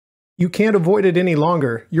You can't avoid it any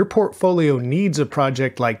longer. Your portfolio needs a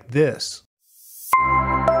project like this.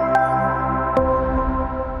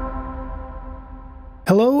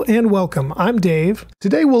 Hello and welcome. I'm Dave.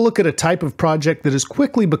 Today we'll look at a type of project that is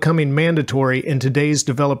quickly becoming mandatory in today's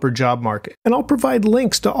developer job market. And I'll provide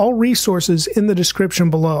links to all resources in the description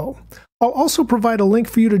below. I'll also provide a link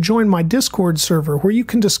for you to join my Discord server where you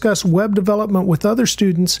can discuss web development with other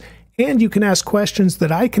students, and you can ask questions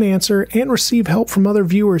that I can answer and receive help from other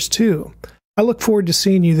viewers too. I look forward to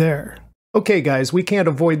seeing you there. Okay guys, we can't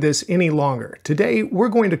avoid this any longer. Today, we're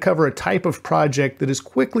going to cover a type of project that is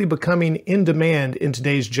quickly becoming in demand in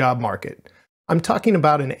today's job market. I'm talking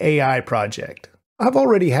about an AI project. I've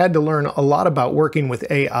already had to learn a lot about working with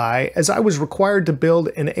AI as I was required to build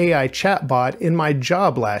an AI chatbot in my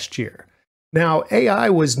job last year. Now, AI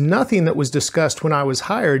was nothing that was discussed when I was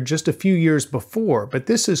hired just a few years before, but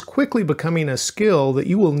this is quickly becoming a skill that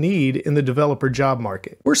you will need in the developer job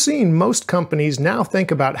market. We're seeing most companies now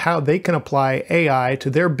think about how they can apply AI to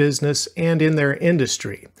their business and in their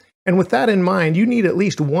industry. And with that in mind, you need at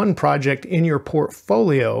least one project in your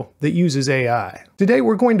portfolio that uses AI. Today,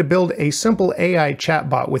 we're going to build a simple AI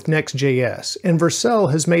chatbot with Next.js, and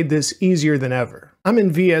Vercel has made this easier than ever. I'm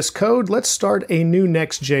in VS Code. Let's start a new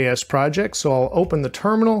Next.js project. So I'll open the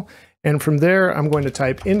terminal, and from there, I'm going to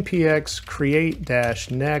type npx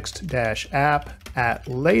create-next-app at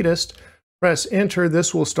latest. Press enter.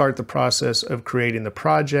 This will start the process of creating the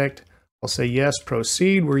project. I'll say yes,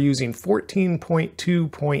 proceed. We're using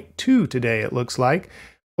 14.2.2 today, it looks like.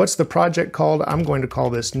 What's the project called? I'm going to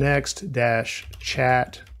call this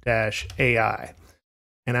next-chat-ai.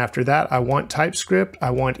 And after that, I want TypeScript,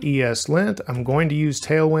 I want ESLint, I'm going to use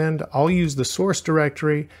Tailwind, I'll use the source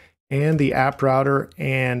directory and the app router,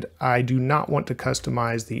 and I do not want to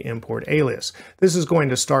customize the import alias. This is going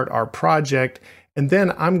to start our project, and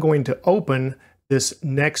then I'm going to open this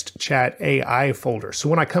Next.chat.ai folder. So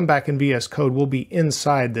when I come back in VS Code, we'll be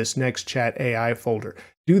inside this Next.chat.ai folder.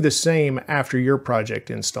 Do the same after your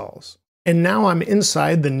project installs. And now I'm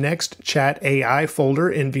inside the Next.chat.ai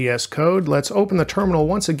folder in VS Code. Let's open the terminal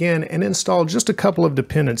once again and install just a couple of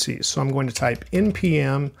dependencies. So I'm going to type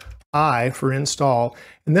npm I for install,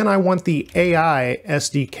 and then I want the AI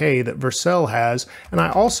SDK that Vercel has, and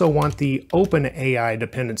I also want the OpenAI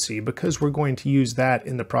dependency because we're going to use that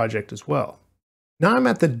in the project as well. Now I'm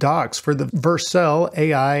at the docs for the Vercel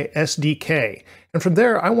AI SDK, and from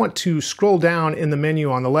there I want to scroll down in the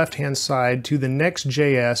menu on the left-hand side to the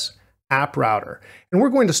Next.js app router. And we're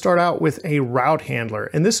going to start out with a route handler,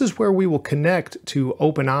 and this is where we will connect to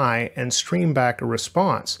OpenAI and stream back a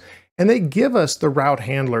response. And they give us the route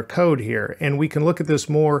handler code here, and we can look at this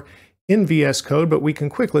more in VS Code, but we can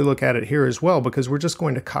quickly look at it here as well because we're just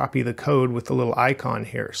going to copy the code with the little icon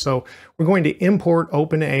here. So we're going to import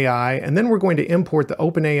OpenAI, and then we're going to import the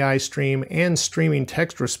OpenAI stream and streaming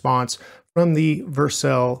text response from the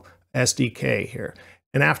Vercel SDK here.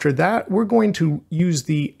 And after that, we're going to use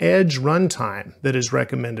the Edge runtime that is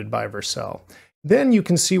recommended by Vercel. Then you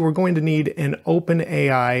can see we're going to need an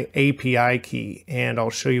OpenAI API key, and I'll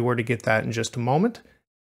show you where to get that in just a moment.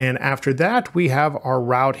 And after that, we have our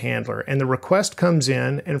route handler, and the request comes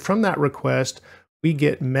in, and from that request, we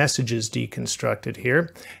get messages deconstructed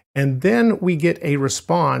here. And then we get a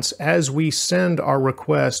response as we send our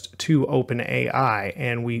request to OpenAI,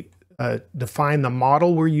 and we define the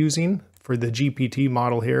model we're using for the GPT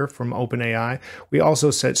model here from OpenAI. We also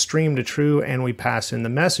set stream to true, and we pass in the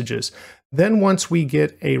messages. Then once we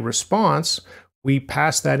get a response, we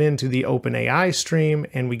pass that into the OpenAI stream,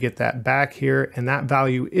 and we get that back here, and that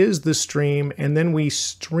value is the stream, and then we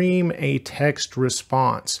stream a text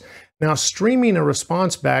response. Now, streaming a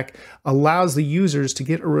response back allows the users to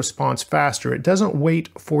get a response faster. It doesn't wait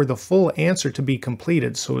for the full answer to be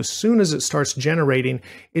completed, so as soon as it starts generating,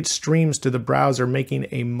 it streams to the browser, making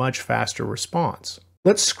a much faster response.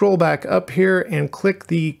 Let's scroll back up here and click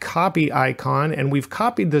the copy icon, and we've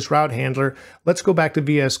copied this route handler. Let's go back to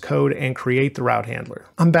VS Code and create the route handler.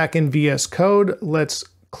 I'm back in VS Code. Let's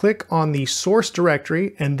click on the source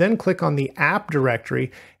directory and then click on the app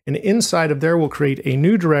directory, and inside of there we'll create a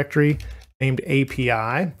new directory named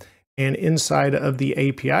API, and inside of the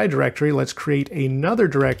API directory let's create another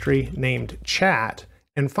directory named chat.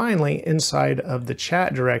 And finally, inside of the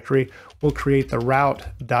chat directory, we'll create the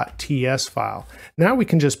route.ts file. Now we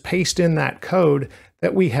can just paste in that code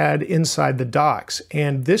that we had inside the docs,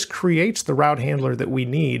 and this creates the route handler that we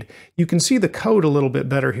need. You can see the code a little bit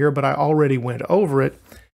better here, but I already went over it.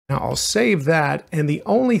 Now I'll save that, and the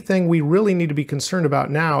only thing we really need to be concerned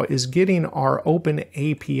about now is getting our Open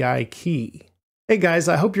API key. Hey guys,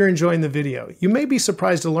 I hope you're enjoying the video. You may be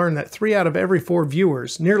surprised to learn that 3 out of every 4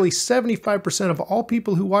 viewers, nearly 75% of all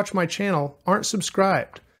people who watch my channel, aren't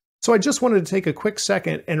subscribed. So I just wanted to take a quick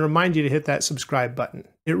second and remind you to hit that subscribe button.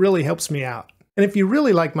 It really helps me out. And if you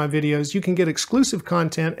really like my videos, you can get exclusive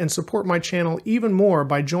content and support my channel even more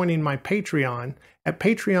by joining my Patreon at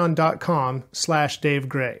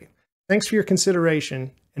patreon.com/DaveGray. Thanks for your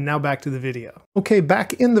consideration. And now back to the video. Okay,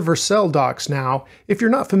 back in the Vercel docs now. If you're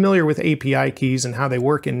not familiar with API keys and how they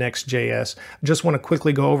work in Next.js, I just want to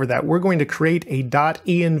quickly go over that. We're going to create a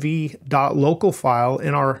 .env.local file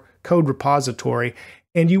in our code repository,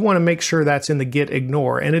 and you want to make sure that's in the git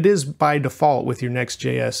ignore, and it is by default with your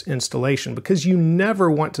Next.js installation, because you never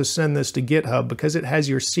want to send this to GitHub because it has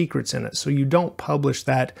your secrets in it, so you don't publish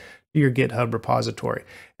that to your GitHub repository.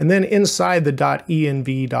 And then inside the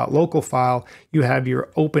 .env.local file, you have your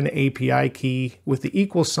OpenAPI key with the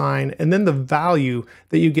equal sign, and then the value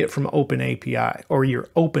that you get from OpenAPI, or your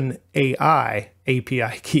OpenAI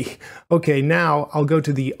API key. Okay, now I'll go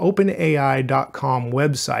to the openai.com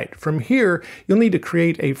website. From here, you'll need to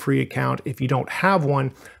create a free account if you don't have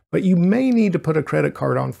one, but you may need to put a credit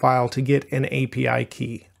card on file to get an API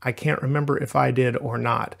key. I can't remember if I did or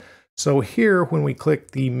not. So here, when we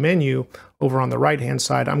click the menu over on the right-hand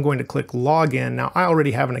side, I'm going to click Login. Now, I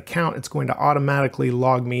already have an account. It's going to automatically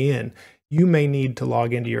log me in. You may need to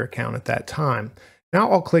log into your account at that time. Now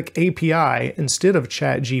I'll click API instead of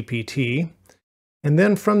ChatGPT. And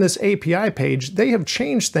then from this API page, they have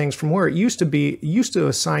changed things from where it used to be. It used to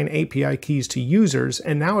assign API keys to users,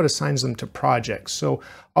 and now it assigns them to projects. So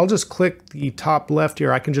I'll just click the top left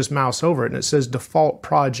here. I can just mouse over it, and it says Default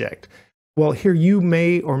Project. Well, here you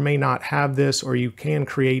may or may not have this, or you can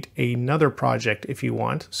create another project if you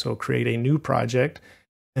want. So create a new project,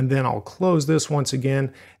 and then I'll close this once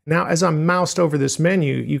again. Now, as I'm moused over this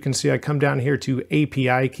menu, you can see I come down here to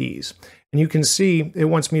API keys, and you can see it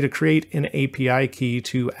wants me to create an API key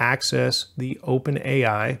to access the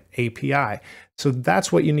OpenAI API. So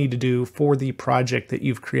that's what you need to do for the project that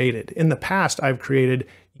you've created. In the past, I've created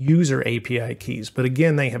user API keys, but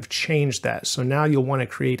again, they have changed that. So now you'll want to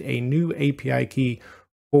create a new API key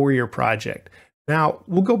for your project. Now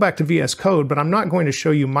we'll go back to VS Code, but I'm not going to show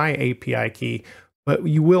you my API key, but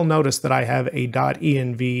you will notice that I have a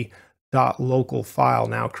 .env.local file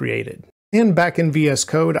now created. And back in VS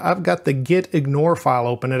Code, I've got the git ignore file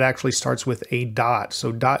open. It actually starts with a dot,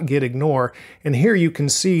 so .git ignore. And here you can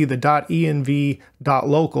see the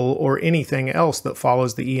 .env.local or anything else that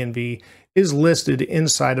follows the env is listed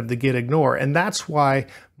inside of the git ignore. And that's why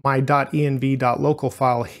my .env.local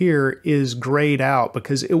file here is grayed out,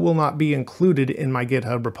 because it will not be included in my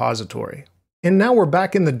GitHub repository. And now we're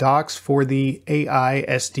back in the docs for the AI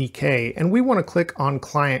SDK, and we want to click on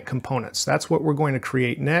Client Components. That's what we're going to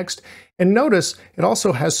create next. And notice it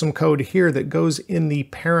also has some code here that goes in the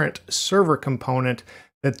parent server component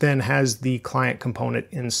that then has the client component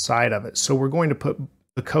inside of it. So we're going to put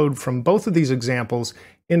the code from both of these examples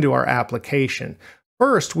into our application.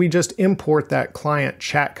 First, we just import that client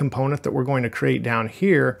chat component that we're going to create down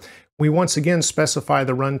here. We once again specify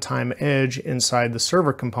the runtime edge inside the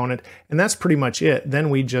server component, and that's pretty much it. Then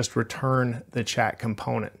we just return the chat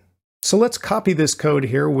component. So let's copy this code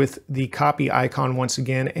here with the copy icon once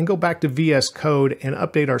again and go back to VS Code and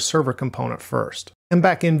update our server component first. And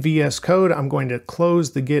back in VS Code, I'm going to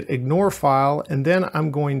close the git ignore file, and then I'm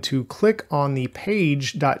going to click on the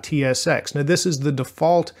page.tsx. Now this is the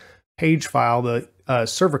default page file, the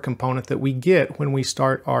server component that we get when we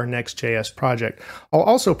start our Next.js project. I'll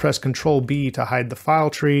also press Control B to hide the file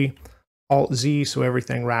tree, Alt Z so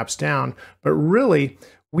everything wraps down, but really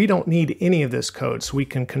we don't need any of this code. So we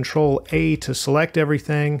can Control A to select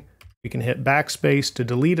everything, we can hit backspace to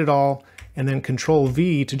delete it all, and then Control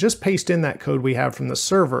V to just paste in that code we have from the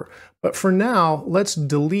server. But for now, let's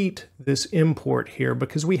delete this import here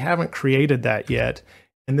because we haven't created that yet.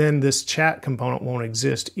 And then this chat component won't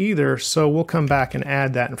exist either. So we'll come back and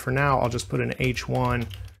add that. And for now, I'll just put an H1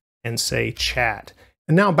 and say chat.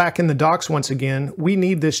 And now back in the docs once again, we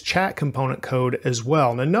need this chat component code as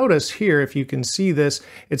well. Now notice here, if you can see this,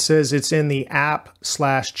 it says it's in the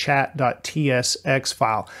app/chat.tsx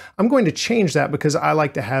file. I'm going to change that because I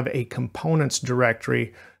like to have a components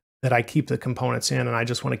directory that I keep the components in, and I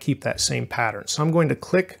just want to keep that same pattern. So I'm going to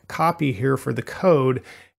click copy here for the code,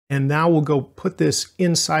 and now we'll go put this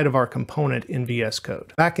inside of our component in VS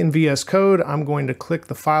Code. Back in VS Code, I'm going to click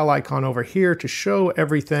the file icon over here to show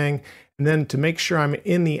everything. And then to make sure I'm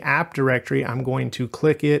in the app directory, I'm going to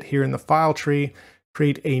click it here in the file tree,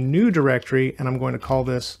 create a new directory, and I'm going to call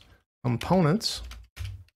this components.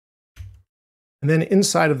 And then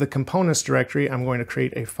inside of the components directory, I'm going to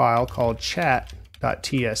create a file called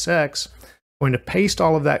chat.tsx. going to paste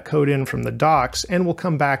all of that code in from the docs, and we'll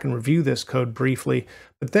come back and review this code briefly.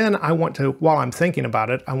 But then I want to, while I'm thinking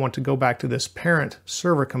about it, I want to go back to this parent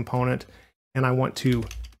server component, and I want to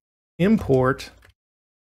import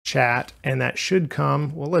chat, and that should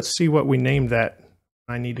come, well, let's see what we named that.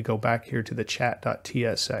 I need to go back here to the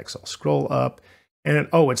chat.tsx. I'll scroll up, and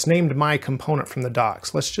oh, it's named my component from the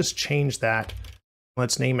docs. Let's just change that.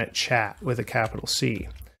 Let's name it chat with a capital C.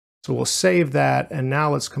 So we'll save that, and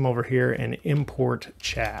now let's come over here and import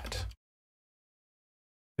chat.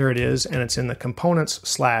 There it is, and it's in the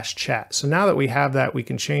components/chat. So now that we have that, we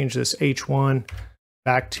can change this h1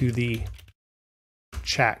 back to the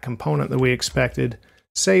chat component that we expected,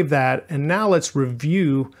 save that, and now let's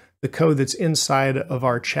review the code that's inside of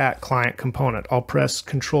our chat client component. I'll press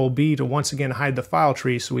Control B to once again hide the file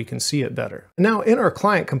tree so we can see it better. Now in our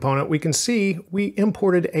client component, we can see we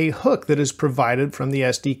imported a hook that is provided from the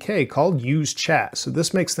SDK called use chat. So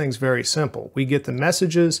this makes things very simple. We get the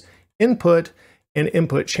messages, input, an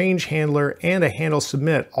input change handler, and a handle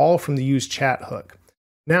submit all from the use chat hook.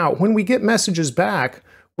 Now, when we get messages back,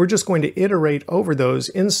 we're just going to iterate over those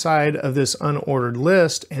inside of this unordered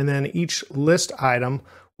list, and then each list item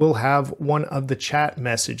will have one of the chat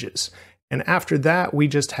messages. And after that, we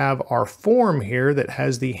just have our form here that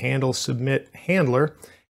has the handle submit handler,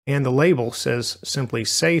 and the label says simply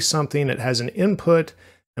say something. It has an input,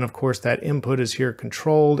 and of course that input is here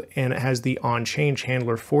controlled, and it has the on change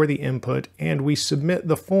handler for the input, and we submit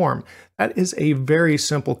the form. That is a very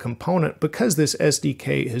simple component because this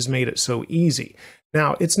SDK has made it so easy.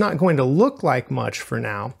 Now, it's not going to look like much for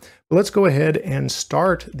now, but let's go ahead and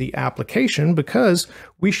start the application because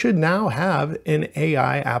we should now have an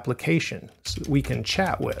AI application that we can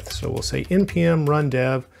chat with. So we'll say npm run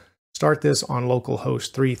dev, start this on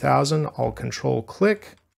localhost 3000, I'll control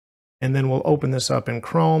click, and then we'll open this up in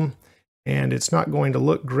Chrome, and it's not going to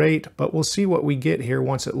look great, but we'll see what we get here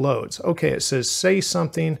once it loads. Okay, it says say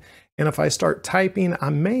something, and if I start typing,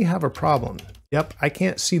 I may have a problem. Yep, I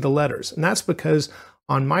can't see the letters, and that's because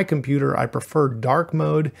on my computer I prefer dark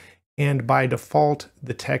mode, and by default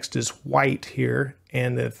the text is white here,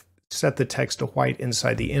 and I've set the text to white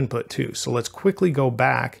inside the input too. So let's quickly go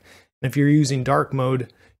back, and if you're using dark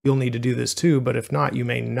mode, you'll need to do this too, but if not, you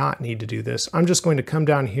may not need to do this. I'm just going to come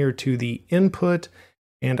down here to the input,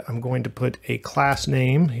 and I'm going to put a class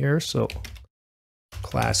name here, so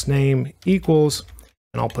class name equals,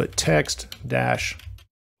 and I'll put text dash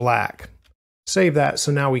black. Save that,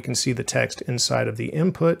 so now we can see the text inside of the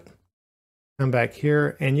input. Come back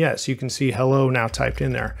here, and yes, you can see hello now typed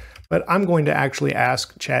in there. But I'm going to actually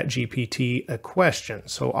ask ChatGPT a question.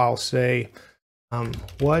 So I'll say,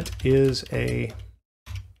 what is a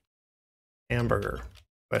hamburger?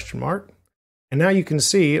 Question mark. And now you can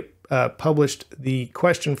see it published the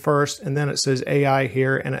question first, and then it says AI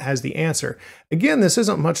here, and it has the answer. Again, this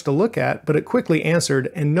isn't much to look at, but it quickly answered,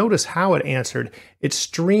 and notice how it answered. It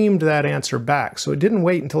streamed that answer back. So it didn't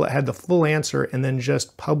wait until it had the full answer and then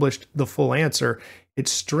just published the full answer. It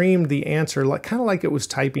streamed the answer kind of like it was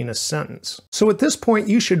typing a sentence. So at this point,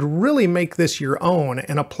 you should really make this your own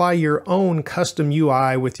and apply your own custom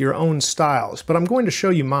UI with your own styles, but I'm going to show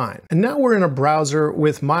you mine. And now we're in a browser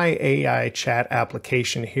with my AI chat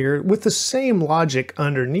application here with the same logic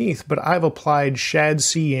underneath, but I've applied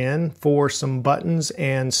shadcn for some buttons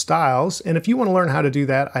and styles. And if you want to learn how to do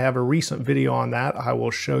that, I have a recent video on that I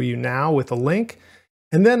will show you now with a link.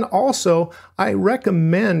 And then also, I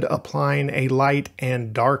recommend applying a light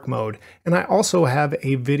and dark mode. And I also have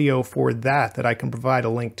a video for that I can provide a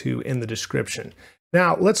link to in the description.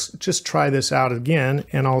 Now, let's just try this out again,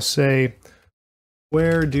 and I'll say,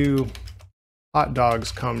 where do hot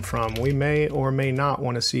dogs come from? We may or may not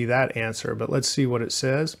want to see that answer, but let's see what it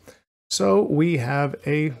says. So we have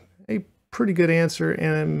a pretty good answer,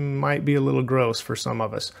 and it might be a little gross for some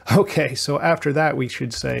of us. Okay, so after that, we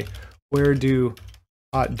should say, where do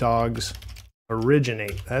hot dogs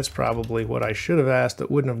originate? That's probably what I should have asked.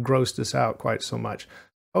 That wouldn't have grossed us out quite so much.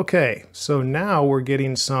 Okay, so now we're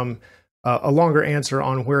getting a longer answer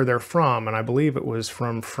on where they're from, and I believe it was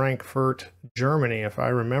from Frankfurt, Germany, if I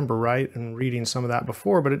remember right, and reading some of that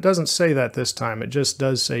before, but it doesn't say that this time. It just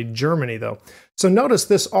does say Germany though. So notice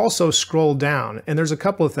this also scrolled down, and there's a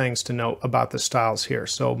couple of things to note about the styles here.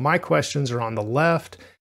 So my questions are on the left,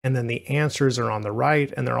 and then the answers are on the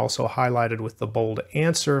right, and they're also highlighted with the bold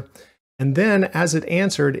answer. And then as it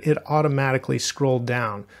answered, it automatically scrolled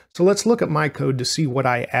down. So let's look at my code to see what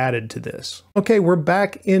I added to this. Okay, we're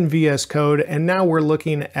back in VS Code, and now we're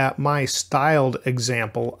looking at my styled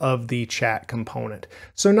example of the chat component.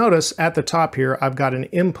 So notice at the top here, I've got an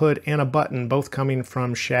input and a button, both coming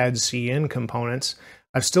from shadcn components.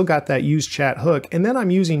 I've still got that use chat hook, and then I'm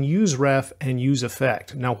using use ref and use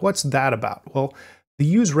effect. Now, what's that about? Well, the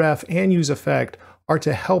use ref and use effect are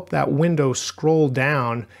to help that window scroll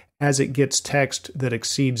down as it gets text that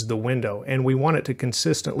exceeds the window. And we want it to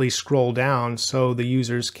consistently scroll down so the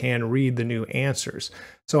users can read the new answers.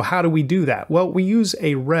 So how do we do that? Well, we use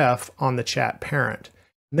a ref on the chat parent.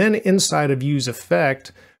 Then inside of use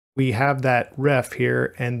effect, we have that ref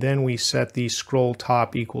here, and then we set the scroll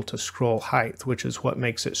top equal to scroll height, which is what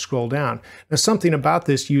makes it scroll down. Now, something about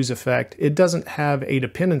this use effect, it doesn't have a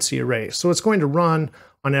dependency array, so it's going to run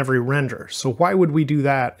on every render. So why would we do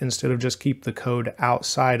that instead of just keep the code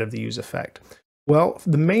outside of the use effect? Well,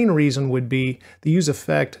 the main reason would be the use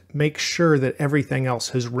effect makes sure that everything else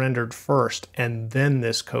has rendered first and then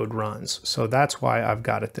this code runs. So that's why I've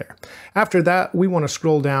got it there. After that, we want to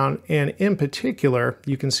scroll down, and in particular,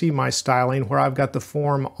 you can see my styling where I've got the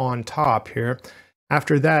form on top here.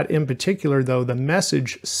 After that, in particular though, the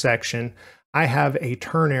message section, I have a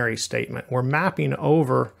ternary statement. We're mapping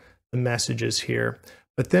over the messages here.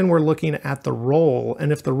 But then we're looking at the role,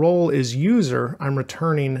 and if the role is user, I'm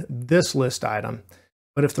returning this list item.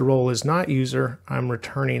 But if the role is not user, I'm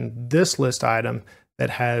returning this list item that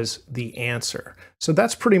has the answer. So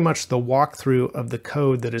that's pretty much the walkthrough of the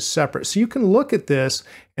code that is separate. So you can look at this,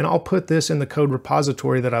 and I'll put this in the code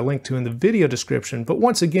repository that I linked to in the video description. But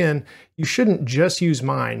once again, you shouldn't just use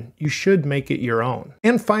mine, you should make it your own.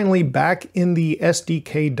 And finally, back in the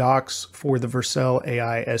SDK docs for the Vercel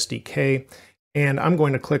AI SDK, and I'm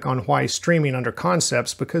going to click on why streaming under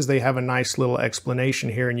concepts because they have a nice little explanation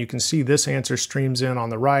here, and you can see this answer streams in on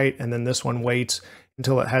the right, and then this one waits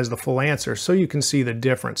until it has the full answer. So you can see the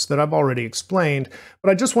difference that I've already explained, but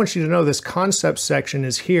I just want you to know this concept section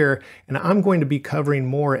is here, and I'm going to be covering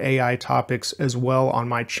more AI topics as well on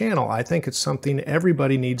my channel. I think it's something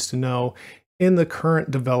everybody needs to know in the current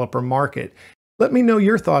developer market. Let me know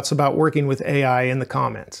your thoughts about working with AI in the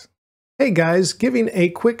comments. Hey guys, giving a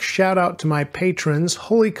quick shout out to my patrons.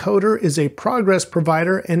 Holy Coder is a progress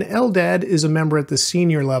provider, and Eldad is a member at the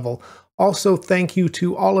senior level. Also, thank you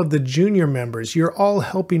to all of the junior members. You're all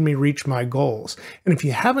helping me reach my goals. And if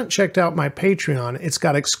you haven't checked out my Patreon, it's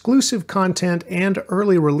got exclusive content and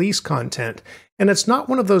early release content. And it's not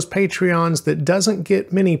one of those Patreons that doesn't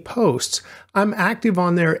get many posts. I'm active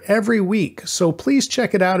on there every week, so please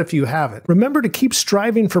check it out if you haven't. Remember to keep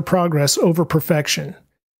striving for progress over perfection.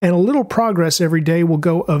 And a little progress every day will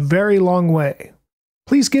go a very long way.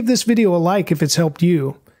 Please give this video a like if it's helped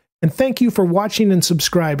you. And thank you for watching and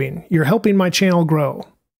subscribing. You're helping my channel grow.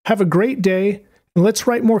 Have a great day, and let's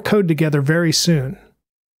write more code together very soon.